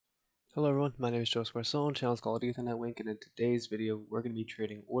Hello everyone, my name is Joe Squaresoul, channel is called Ethernet Wink, and in today's video we're going to be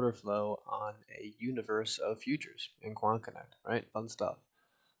trading order flow on a universe of futures in QuantConnect, right? Fun stuff.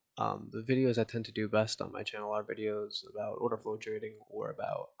 The videos I tend to do best on my channel are videos about order flow trading or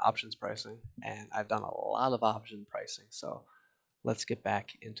about options pricing, and I've done a lot of option pricing, so let's get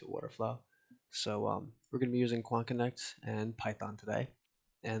back into order flow. So we're going to be using QuantConnect and Python today,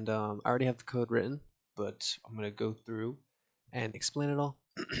 and I already have the code written, but I'm going to go through and explain it all.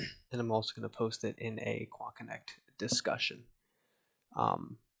 And I'm also going to post it in a QuantConnect discussion.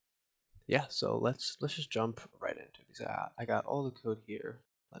 Yeah, so let's just jump right into these. I got all the code here.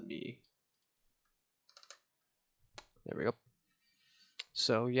 There we go.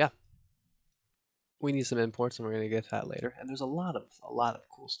 So yeah, we need some imports, and we're going to get to that later. And there's a lot of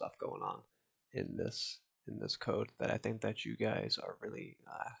cool stuff going on in this code that I think that you guys are really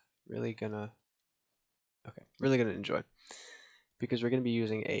gonna enjoy, because we're going to be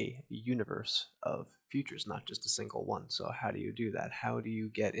using a universe of futures, not just a single one. So how do you do that? How do you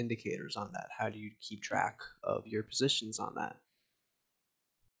get indicators on that? How do you keep track of your positions on that?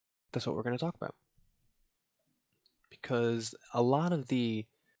 That's what we're going to talk about. Because a lot of the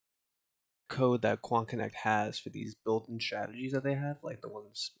code that QuantConnect has for these built-in strategies that they have, like the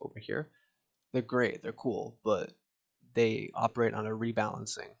ones over here, they're great, they're cool, but they operate on a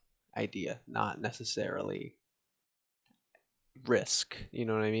rebalancing idea, not necessarily risk. You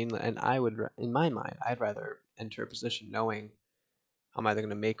know what I mean? And in my mind, I'd rather enter a position knowing I'm either going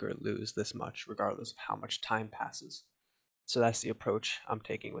to make or lose this much, regardless of how much time passes. So that's the approach I'm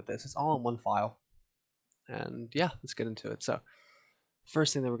taking with this. It's all in one file. And yeah, let's get into it. So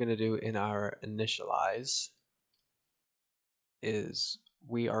first thing that we're going to do in our initialize is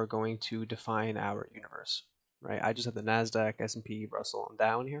we are going to define our universe, right? I just have the NASDAQ, S&P, Russell, and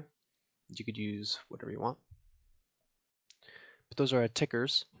Dow in here. You could use whatever you want. But those are our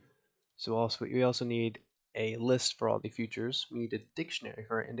tickers. So we also need a list for all the futures. We need a dictionary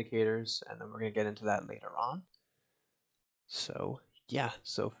for our indicators, and then we're going to get into that later on. So yeah,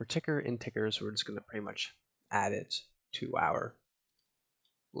 so for ticker in tickers, we're just going to pretty much add it to our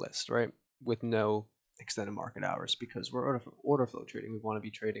list, right? With no extended market hours, because we're order flow trading. We want to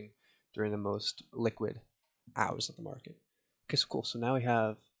be trading during the most liquid hours of the market. Okay, so cool. So now we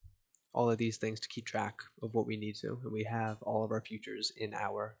have all of these things to keep track of what we need to, and we have all of our futures in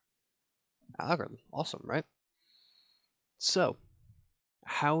our algorithm. Awesome, right? So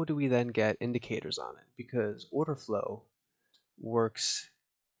how do we then get indicators on it? Because order flow works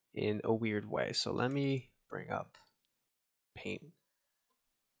in a weird way. So let me bring up paint,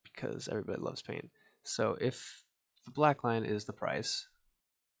 because everybody loves paint. So if the black line is the price,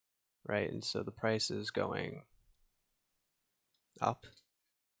 right? And so the price is going up.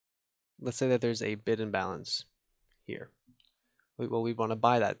 Let's say that there's a bid imbalance here. Well, we want to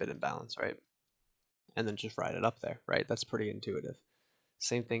buy that bid imbalance, right? And then just write it up there, right? That's pretty intuitive.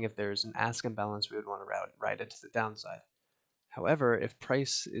 Same thing if there's an ask imbalance, we would want to write it to the downside. However, if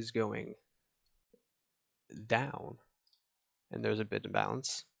price is going down and there's a bid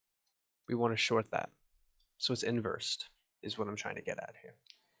imbalance, we want to short that. So it's inversed, is what I'm trying to get at here.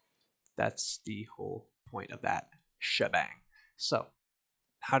 That's the whole point of that shebang. So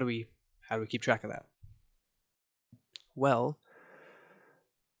how do we keep track of that? Well,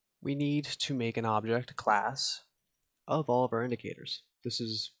 we need to make an object class of all of our indicators. This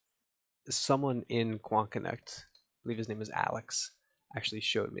is someone in QuantConnect, I believe his name is Alex, actually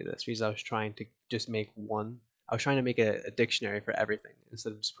showed me this, because I was trying to just make one. I was trying to make a dictionary for everything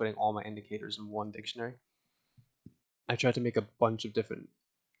instead of just putting all my indicators in one dictionary. I tried to make a bunch of different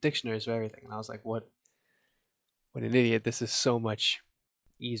dictionaries for everything, and I was like, what an idiot. This is so much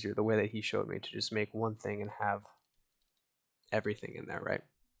easier the way that he showed me, to just make one thing and have everything in there, right?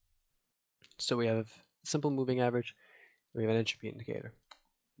 So we have simple moving average, we have an entropy indicator.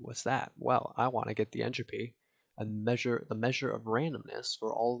 What's that? Well, I want to get the entropy and measure the measure of randomness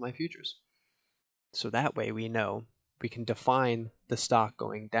for all of my futures. So that way we know we can define the stock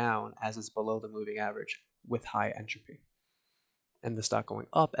going down as it's below the moving average with high entropy, and the stock going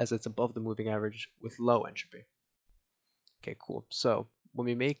up as it's above the moving average with low entropy. Okay, cool. So when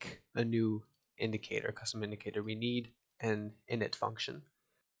we make a new indicator, custom indicator, we need an init function.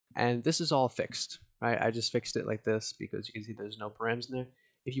 And this is all fixed, right? I just fixed it like this because you can see there's no params in there.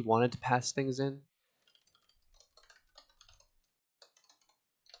 If you wanted to pass things in,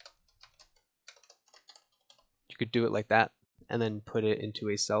 you could do it like that and then put it into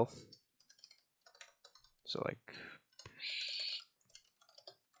a self. So like,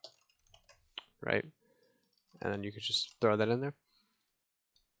 right? And then you could just throw that in there.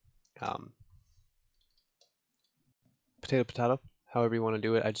 Potato, potato. however you want to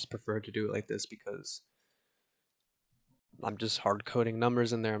do it. I just prefer to do it like this because I'm just hard coding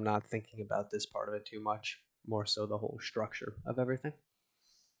numbers in there. I'm not thinking about this part of it too much, more so the whole structure of everything.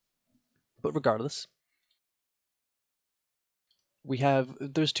 But regardless,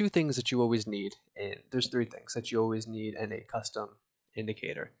 there's two things that you always need, and there's three things that you always need in a custom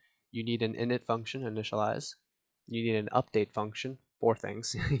indicator. You need an init function, initialize. You need an update function, four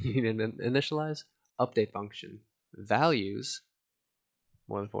things. You need an initialize, update function, values,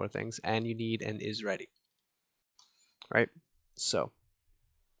 more than four things, and you need an isReady, right? So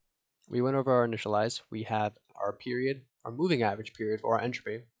we went over our initialize. We have our period, our moving average period, or our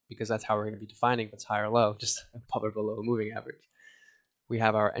entropy, because that's how we're going to be defining if it's high or low, just above or below moving average. We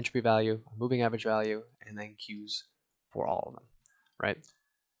have our entropy value, our moving average value, and then Q's for all of them, right?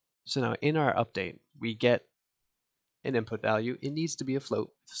 So now in our update, we get an input value. It needs to be a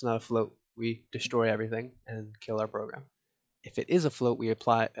float. If it's not a float, we destroy everything and kill our program. If it is a float, we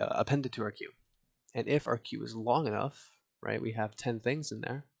append it to our queue. And if our queue is long enough, right, we have 10 things in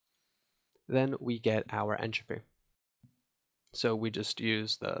there, then we get our entropy. So we just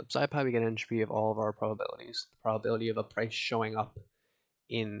use the SciPy, we get entropy of all of our probabilities. The probability of a price showing up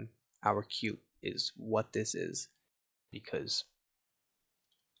in our queue is what this is, because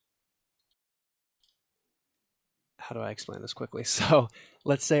how do I explain this quickly? So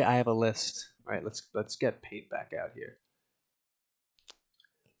let's say I have a list, right? Let's get paid back out here.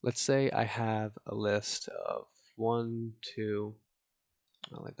 Let's say I have a list of 1, 2,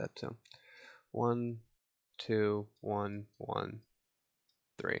 I like that too. 1, 2, 1, 1,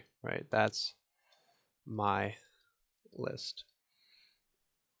 3, right? That's my list.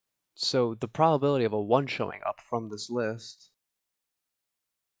 So the probability of a 1 showing up from this list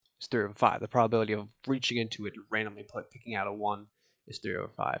is 3 over 5. The probability of reaching into it randomly picking out a 1 is 3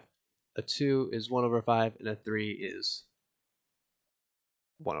 over 5. A 2 is 1 over 5, and a 3 is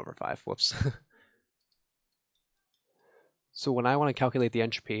 1 over 5. Whoops. So when I want to calculate the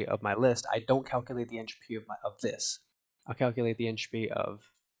entropy of my list, I don't calculate the entropy of this. I'll calculate the entropy of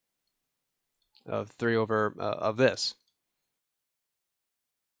 3 over of this.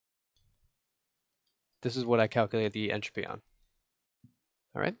 This is what I calculate the entropy on.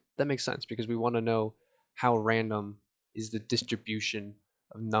 All right, that makes sense because we want to know how random is the distribution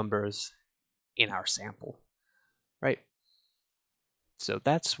of numbers in our sample, right? So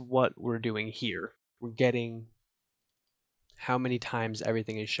that's what we're doing here. We're getting how many times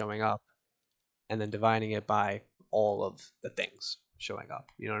everything is showing up and then dividing it by all of the things showing up.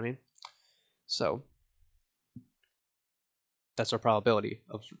 You know what I mean? So that's our probability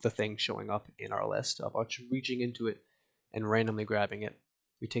of the thing showing up in our list, of us reaching into it and randomly grabbing it.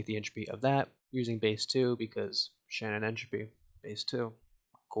 We take the entropy of that using base 2 because Shannon entropy, base 2.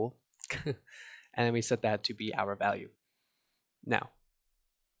 Cool. And then we set that to be our value. Now,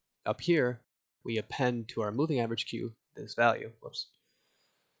 up here, we append to our moving average Q this value. Whoops.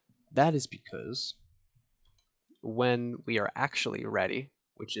 That is because when we are actually ready,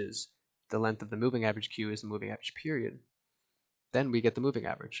 which is the length of the moving average Q is the moving average period, then we get the moving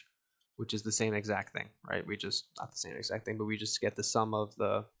average, which is the same exact thing, right? We just, not the same exact thing, but we just get the sum of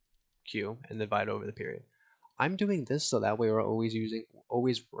the Q and divide over the period. I'm doing this so that way we're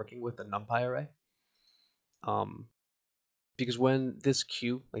always working with the NumPy array. Because when this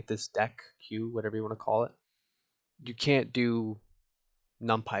Q, like this deck Q, whatever you want to call it, you can't do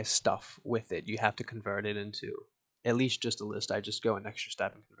NumPy stuff with it. You have to convert it into at least just a list. I just go an extra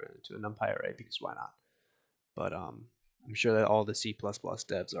step and convert it into a NumPy array because why not? But I'm sure that all the C++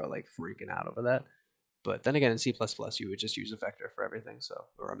 devs are like freaking out over that. But then again, in C++, you would just use a vector for everything, so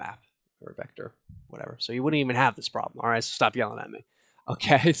or a map or a vector, whatever. So you wouldn't even have this problem. All right, so stop yelling at me.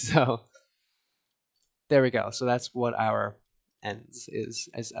 Okay, so there we go. So that's what our ends is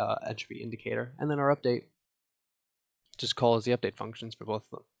as entropy indicator, and then our update just calls the update functions for both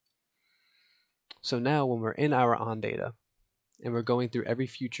of them. So now when we're in our on data and we're going through every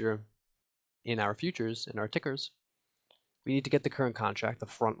future in our futures and our tickers, we need to get the current contract, the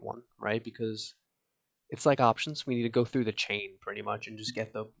front one, right? Because it's like options. We need to go through the chain pretty much and just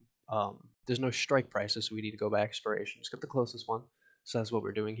get the, there's no strike prices, so we need to go by expiration. Just get the closest one. So that's what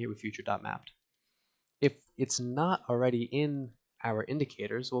we're doing here with future.mapped. If it's not already in our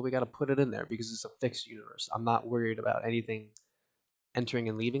indicators, well, we got to put it in there because it's a fixed universe. I'm not worried about anything entering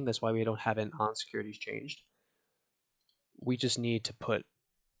and leaving. That's why we don't have an on securities changed. We just need to put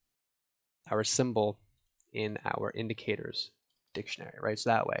our symbol in our indicators dictionary, right? So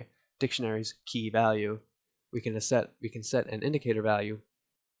that way, dictionary's key value, we can set an indicator value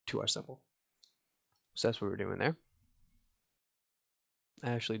to our symbol. So that's what we're doing there.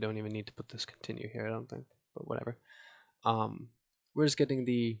 I actually don't even need to put this continue here, I don't think, but whatever. We're just getting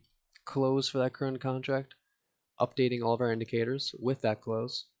the close for that current contract, updating all of our indicators with that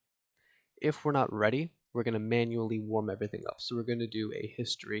close. If we're not ready, we're going to manually warm everything up. So we're going to do a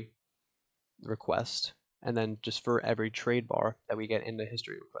history request, and then just for every trade bar that we get in the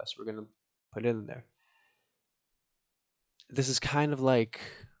history request, we're going to put it in there. This is kind of like,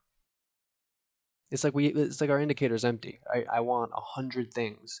 it's like our indicator is empty. I want 100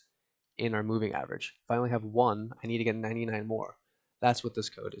 things in our moving average. If I only have one, I need to get 99 more. That's what this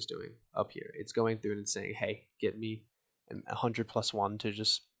code is doing up here. It's going through and saying, hey, get me 100 plus one to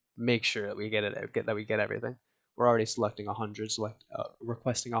just make sure that we get everything. We're already selecting 100,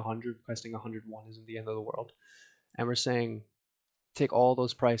 requesting 100, requesting 101 isn't the end of the world. And we're saying, take all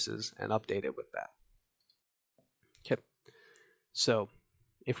those prices and update it with that. Okay. So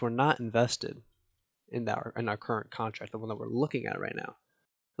if we're not invested in our current contract, the one that we're looking at right now,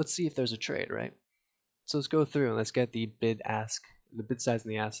 let's see if there's a trade, right? So let's go through and let's get the bid size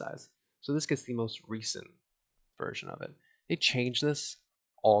and the ask size. So this gets the most recent version of it. They change this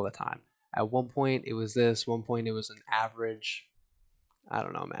all the time. At one point it was this, one point it was an average. I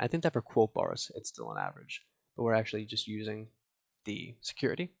don't know, man. I think that for quote bars it's still an average, but we're actually just using the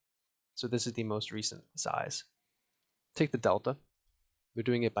security. So this is the most recent size. Take the delta. We're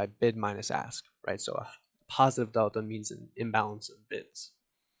doing it by bid minus ask, right? So a positive delta means an imbalance of bids.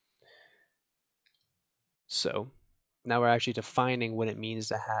 So now we're actually defining what it means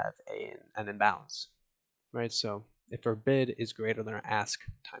to have an imbalance, right? So if our bid is greater than our ask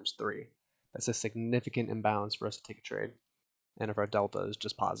times 3, that's a significant imbalance for us to take a trade. And if our delta is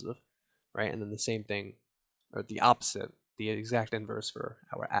just positive, right? And then the same thing, or the opposite, the exact inverse for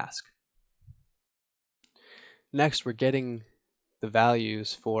our ask. Next, we're getting the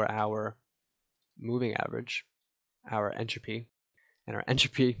values for our moving average, our entropy, and our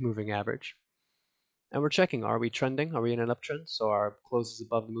entropy moving average. And we're checking, are we trending? Are we in an uptrend? So our close is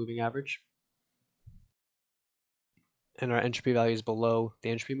above the moving average. And our entropy value is below the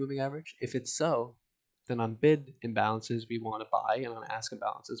entropy moving average. If it's so, then on bid imbalances, we want to buy, and on ask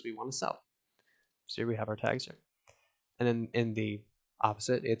imbalances, we want to sell. So here we have our tags here. And then in the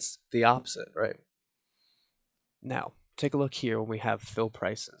opposite, it's the opposite, right? Now, take a look here when we have fill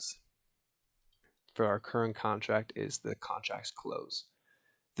prices. For our current contract is the contract's close.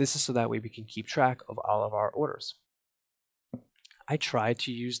 This is so that way we can keep track of all of our orders. I tried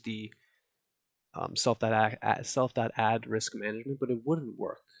to use the self.add risk management, but it wouldn't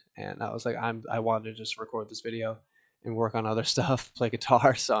work. And I was like, I wanted to just record this video and work on other stuff, play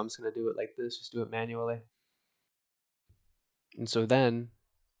guitar, so I'm just gonna do it like this, just do it manually. And so then,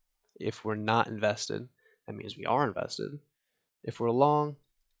 if we're not invested, that means we are invested. If we're long,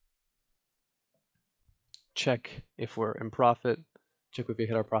 check if we're in profit, check if we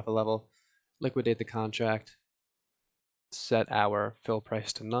hit our profit level, liquidate the contract, set our fill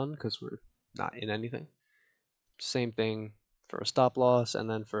price to none because we're not in anything. Same thing for a stop loss, and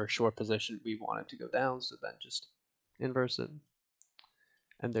then for a short position, we want it to go down, so then just inverse it.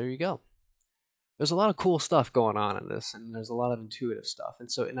 And there you go. There's a lot of cool stuff going on in this, and there's a lot of intuitive stuff.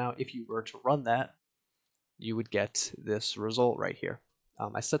 And so now if you were to run that, you would get this result right here.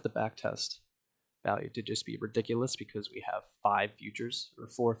 I set the backtest value to just be ridiculous because we have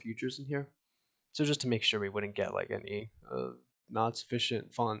 4 futures in here. So just to make sure we wouldn't get like any not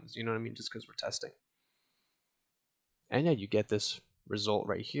sufficient funds, you know what I mean, just because we're testing. And yeah, you get this result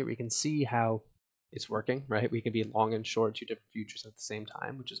right here. We can see how it's working, right? We can be long and short 2 different futures at the same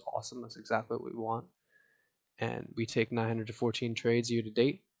time, which is awesome. That's exactly what we want. And we take 914 trades year to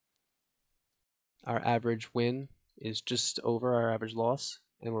date. Our average win is just over our average loss,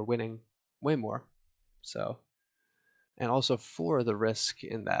 and we're winning way more. So, and also for the risk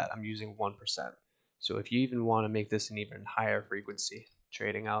in that, I'm using 1%. So if you even want to make this an even higher frequency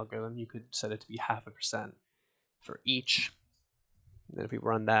trading algorithm, you could set it to be 0.5% for each. And then if we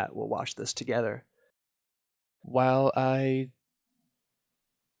run that, we'll watch this together. While I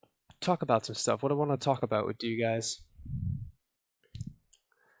talk about some stuff, what I want to talk about with you guys,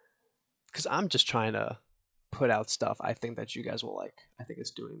 because I'm just trying to put out stuff I think that you guys will like. I think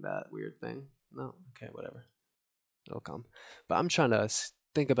it's doing that weird thing. No, okay, whatever. It'll come. But I'm trying to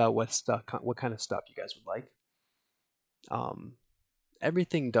think about what kind of stuff you guys would like.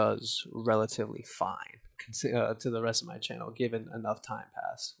 Everything does relatively fine to the rest of my channel, given enough time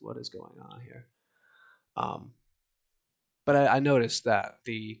pass. What is going on here? But I noticed that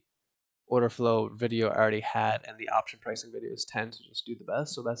the order flow video I already had and the option pricing videos tend to just do the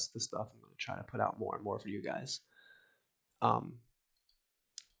best. So that's the stuff I'm going to try to put out more and more for you guys.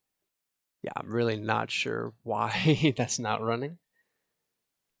 Yeah, I'm really not sure why that's not running.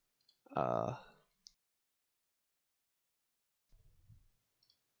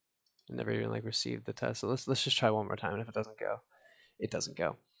 I never even like received the test. So let's just try one more time. And if it doesn't go, it doesn't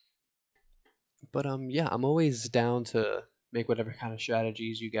go. But yeah, I'm always down to make whatever kind of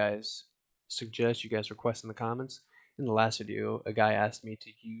strategies you guys suggest, you guys request in the comments. In the last video, a guy asked me to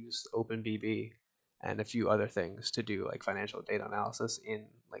use OpenVB and a few other things to do like financial data analysis in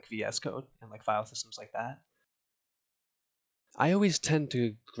like VS Code and like file systems like that. I always tend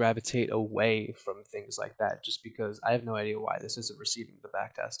to gravitate away from things like that just because I have no idea why this isn't receiving the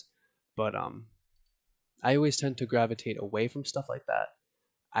backtest. But I always tend to gravitate away from stuff like that.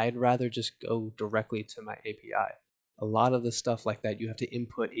 I'd rather just go directly to my API. A lot of the stuff like that, you have to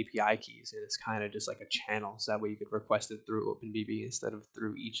input API keys, and it's kind of just like a channel, so that way you could request it through OpenBB instead of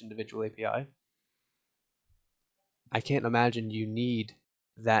through each individual API. I can't imagine you need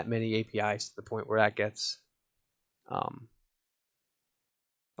that many APIs to the point where that gets um,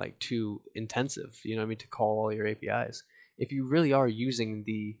 like too intensive, you know what I mean, to call all your APIs. If you really are using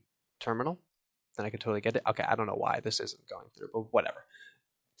the terminal, then I could totally get it. Okay, I don't know why this isn't going through, but whatever.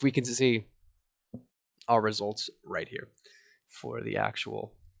 We can see our results right here for the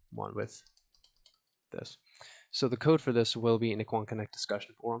actual one with this. So the code for this will be in a QuantConnect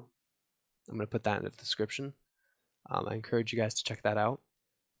discussion forum. I'm going to put that in the description. I encourage you guys to check that out.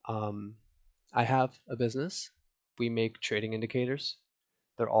 I have a business. We make trading indicators.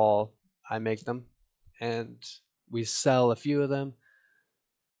 They're all, I make them, and we sell a few of them.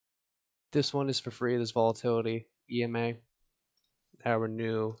 This one is for free. This volatility EMA, our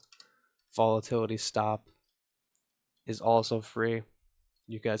new volatility stop, is also free.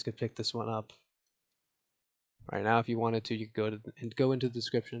 You guys could pick this one up right now if you wanted to. You could go into the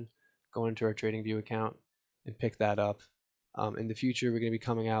description, go into our TradingView account, and pick that up. In the future, we're going to be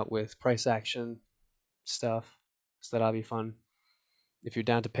coming out with price action stuff, so that'll be fun. If you're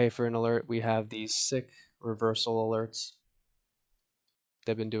down to pay for an alert, we have these sick reversal alerts.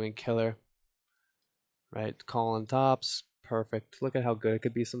 They've been doing killer, right? Calling tops, perfect. Look at how good it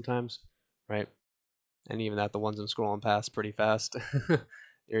could be sometimes, right? And even that, the ones I'm scrolling past pretty fast,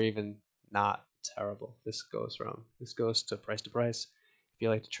 they're even not terrible. This goes to price. If you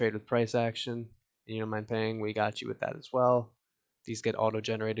like to trade with price action and you don't mind paying, we got you with that as well. These get auto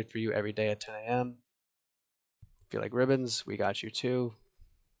generated for you every day at 10 a.m. If you like ribbons, we got you too.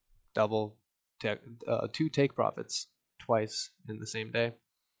 Two take profits twice in the same day.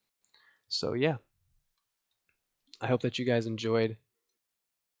 So yeah, I hope that you guys enjoyed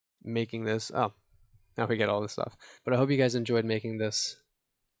making this. Oh, now we get all this stuff. But I hope you guys enjoyed making this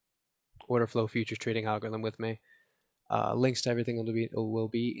order flow futures trading algorithm with me. Links to everything will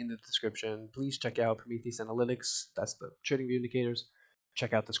be in the description. Please check out Prometheus Analytics. That's the trading view indicators.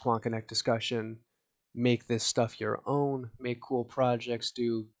 Check out this QuantConnect discussion. Make this stuff your own. Make cool projects.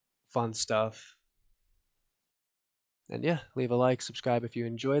 Do fun stuff. And yeah, leave a like, subscribe if you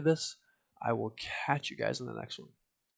enjoyed this. I will catch you guys in the next one.